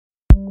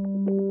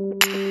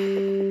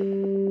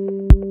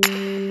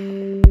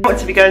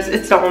what's up you guys,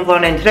 it's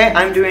Dalton and today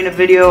I'm doing a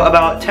video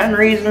about 10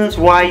 reasons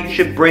why you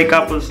should break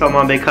up with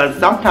someone because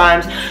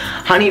sometimes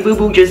Honey Boo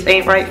Boo just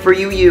ain't right for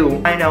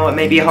you. I know it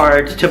may be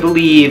hard to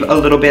believe a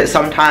little bit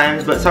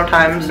sometimes, but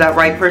sometimes that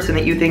right person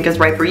that you think is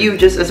right for you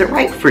just isn't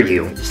right for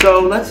you. So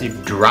let's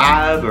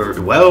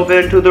delve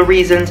into the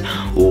reasons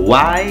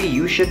why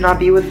you should not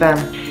be with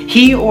them.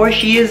 He or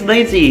she is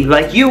lazy.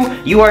 Like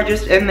you are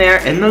just in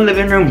there in the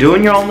living room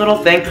doing your own little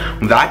thing,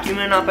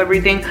 vacuuming up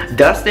everything,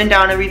 dusting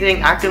down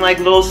everything, acting like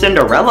little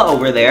Cinderella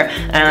over there,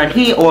 and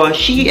he or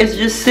she is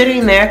just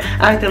sitting there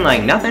acting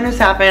like nothing has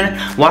happened,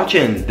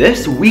 watching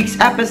this week's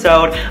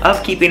episode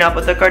of Keeping Up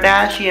with the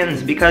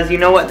Kardashians because you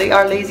know what, they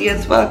are lazy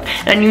as fuck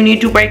and you need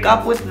to break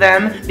up with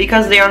them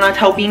because they are not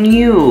helping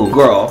you.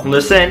 Girl,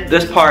 listen,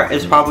 this part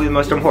is probably the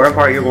most important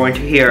part you're going to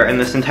hear in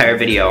this entire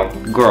video.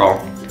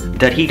 Girl,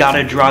 that he got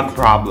a drug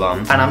problem.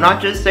 And I'm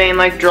not just saying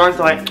like drugs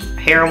like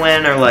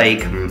heroin or like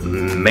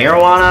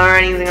marijuana or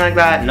anything like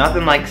that.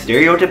 Nothing like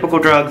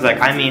stereotypical drugs. Like,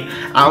 I mean,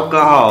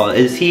 alcohol.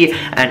 Is he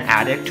an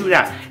addict to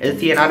that?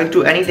 Is he an addict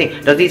to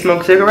anything? Does he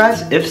smoke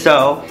cigarettes? If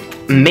so,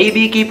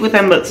 maybe keep with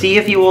him, but see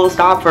if he will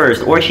stop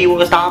first or she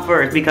will stop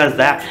first because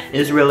that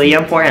is really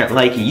important.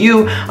 Like,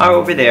 you are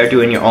over there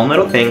doing your own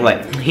little thing.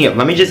 Like, here,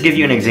 let me just give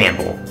you an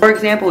example. For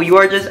example, you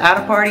are just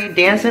at a party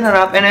dancing it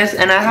up in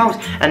a house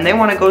and they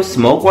want to go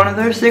smoke one of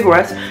their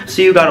cigarettes,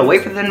 so you gotta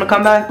wait for them to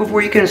come back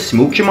before you can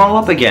smooch them all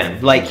up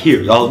again. Like,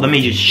 here, let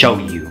me just show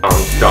you.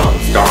 Dance,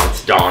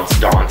 dance, dance,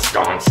 dance,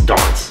 dance,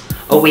 dance.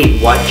 Oh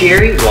wait, what,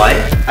 Jerry? What?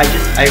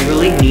 I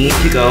really need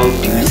to go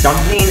do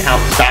something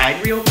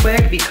outside real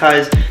quick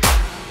because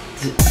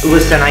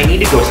listen, I need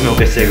to go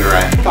smoke a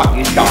cigarette. I thought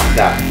you stopped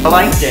that. Well,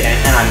 I didn't,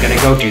 and I'm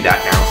gonna go do that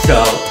now.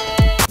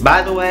 So,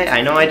 by the way,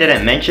 I know I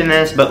didn't mention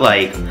this, but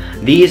like,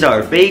 these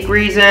are fake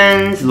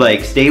reasons.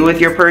 Like, stay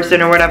with your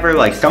person or whatever.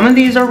 Like, some of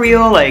these are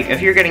real. Like,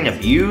 if you're getting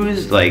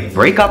abused, like,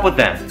 break up with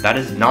them. That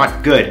is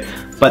not good.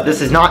 But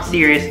this is not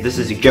serious. This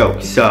is a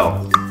joke.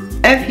 So,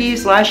 if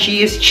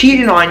he/she is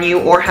cheating on you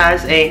or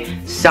has a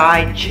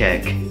side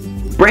chick,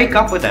 break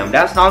up with them.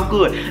 That's not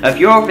good. If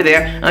you're over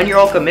there and you're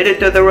all committed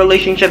to the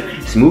relationship,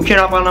 smooching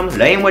up on them,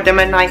 laying with them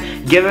at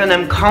night, giving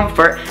them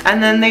comfort,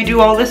 and then they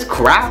do all this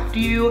crap to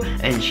you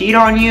and cheat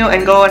on you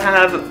and go and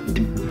have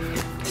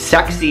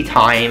sexy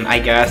time, I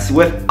guess,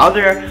 with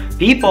other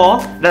people,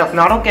 that's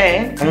not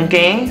okay.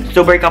 Okay?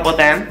 So break up with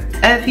them.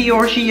 If he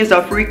or she is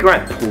a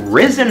frequent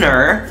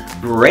prisoner,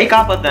 break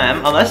up with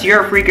them. Unless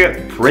you're a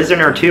frequent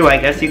prisoner too, I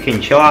guess you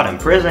can chill out in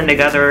prison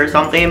together or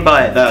something,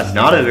 but that's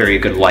not a very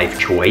good life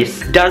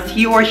choice. Does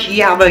he or she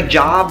have a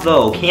job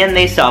though? Can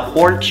they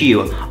support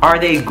you? Are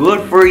they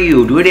good for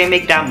you? Do they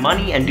make that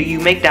money, and do you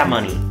make that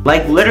money?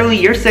 Like, literally,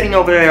 you're sitting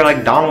over there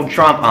like Donald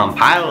Trump on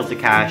piles of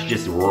cash,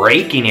 just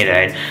raking it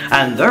in,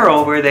 and they're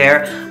over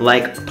there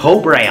like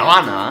Poe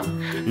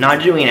Brianna,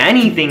 not doing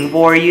anything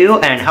for you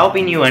and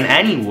helping you in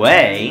any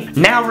way.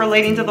 Now,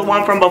 relating to the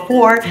one from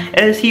before,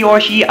 is he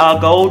or she a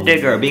gold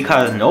digger?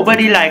 Because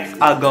nobody likes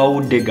a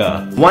gold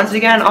digger. Once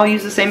again, I'll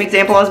use the same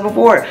example as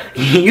before.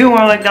 You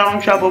are like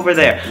Donald Trump over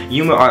there.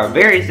 You are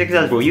very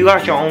successful. You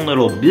got your own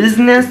little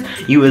business.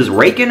 You was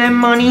raking in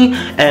money,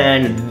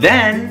 and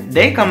then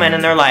they come in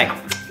and they're like,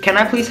 can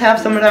I please have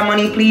some of that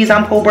money, please?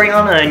 I'm Poe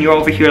Brianna. And you're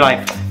over here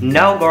like,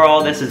 no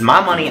girl, this is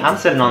my money. I'm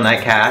sitting on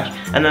that cash.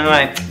 And then they're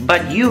like,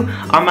 but you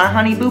are my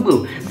Honey Boo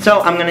Boo,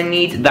 so I'm gonna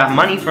need that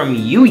money from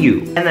you.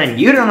 And then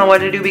you don't know what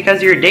to do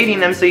because you're dating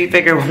them, so you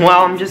figure,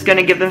 well, I'm just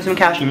gonna give them some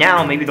cash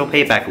now. Maybe they'll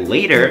pay it back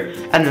later.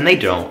 And then they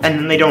don't. And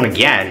then they don't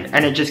again.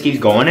 And it just keeps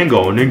going and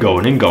going and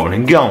going and going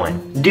and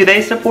going. Do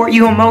they support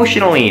you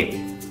emotionally?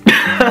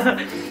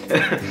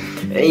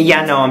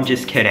 Yeah, no, I'm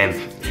just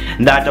kidding.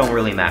 That don't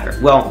really matter.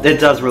 Well, it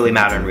does really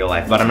matter in real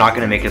life, but I'm not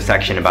gonna make a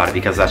section about it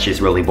because that's just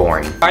really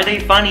boring. Are they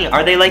funny?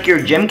 Are they like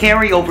your Jim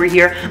Carrey over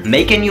here,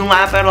 making you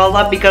laugh it all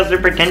up because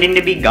they're pretending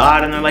to be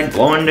God and they're like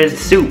blowing the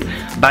soup?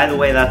 By the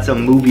way, that's a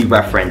movie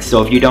reference,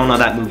 so if you don't know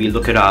that movie,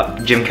 look it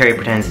up. Jim Carrey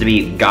pretends to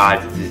be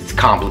God. It's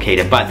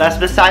complicated, but that's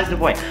besides the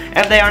point.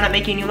 If they are not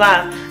making you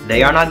laugh,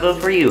 they are not good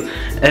for you.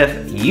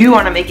 If you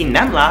are not making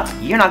them laugh,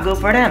 you're not good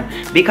for them.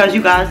 Because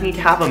you guys need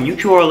to have a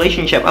mutual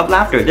relationship of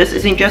laughter. This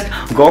isn't just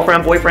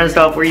girlfriend, boyfriend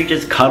stuff where you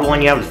just cuddle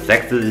and you have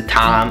sex at the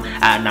time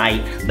at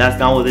night. That's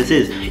not what this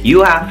is.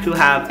 You have to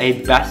have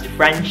a best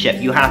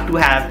friendship. You have to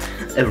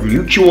have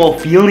mutual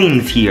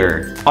feelings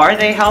here. Are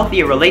they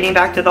healthy? Relating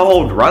back to the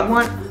whole drug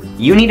one,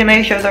 you need to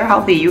make sure they're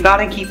healthy. You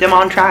gotta keep them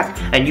on track,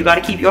 and you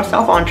gotta keep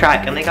yourself on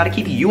track, and they gotta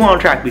keep you on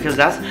track because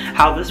that's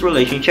how this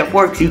relationship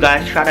works. You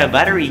guys try to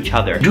better each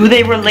other. Do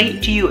they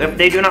relate to you? If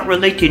they do not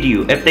relate to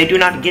you, if they do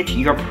not get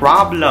your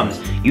problems,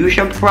 you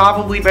should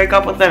probably break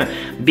up with them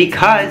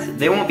because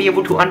they won't be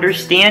able to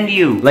understand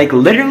you. Like,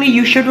 literally,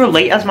 you should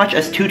relate as much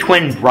as two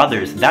twin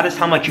brothers. That is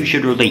how much you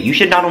should relate. You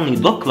should not only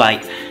look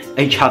like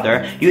each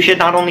other, you should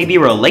not only be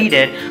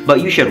related, but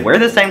you should wear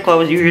the same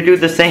clothes, you should do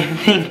the same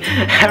thing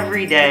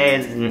every day.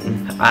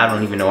 I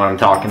don't even know what I'm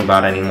talking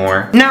about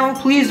anymore. Now,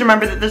 please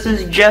remember that this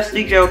is just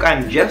a joke.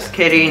 I'm just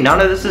kidding. None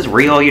of this is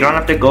real. You don't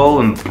have to go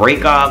and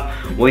break up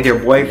with your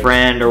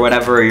boyfriend or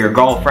whatever, or your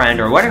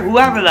girlfriend or whatever,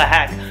 whoever the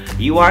heck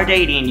you are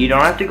dating. You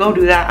don't have to go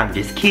do that. I'm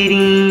just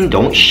kidding.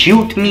 Don't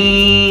shoot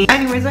me.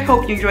 Anyways, I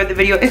hope you enjoyed the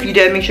video. If you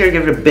did, make sure to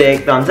give it a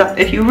big thumbs up.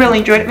 If you really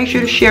enjoyed it, make sure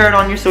to share it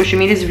on your social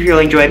medias. If you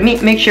really enjoyed me,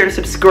 make sure to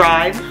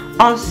subscribe.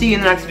 I'll see you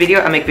in the next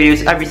video. I make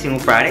videos every single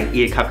Friday.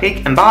 Eat a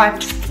cupcake and bye.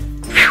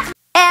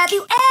 Have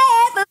you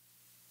ever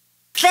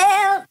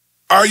felt?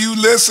 Are you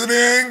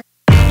listening?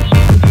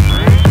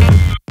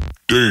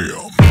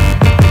 Damn.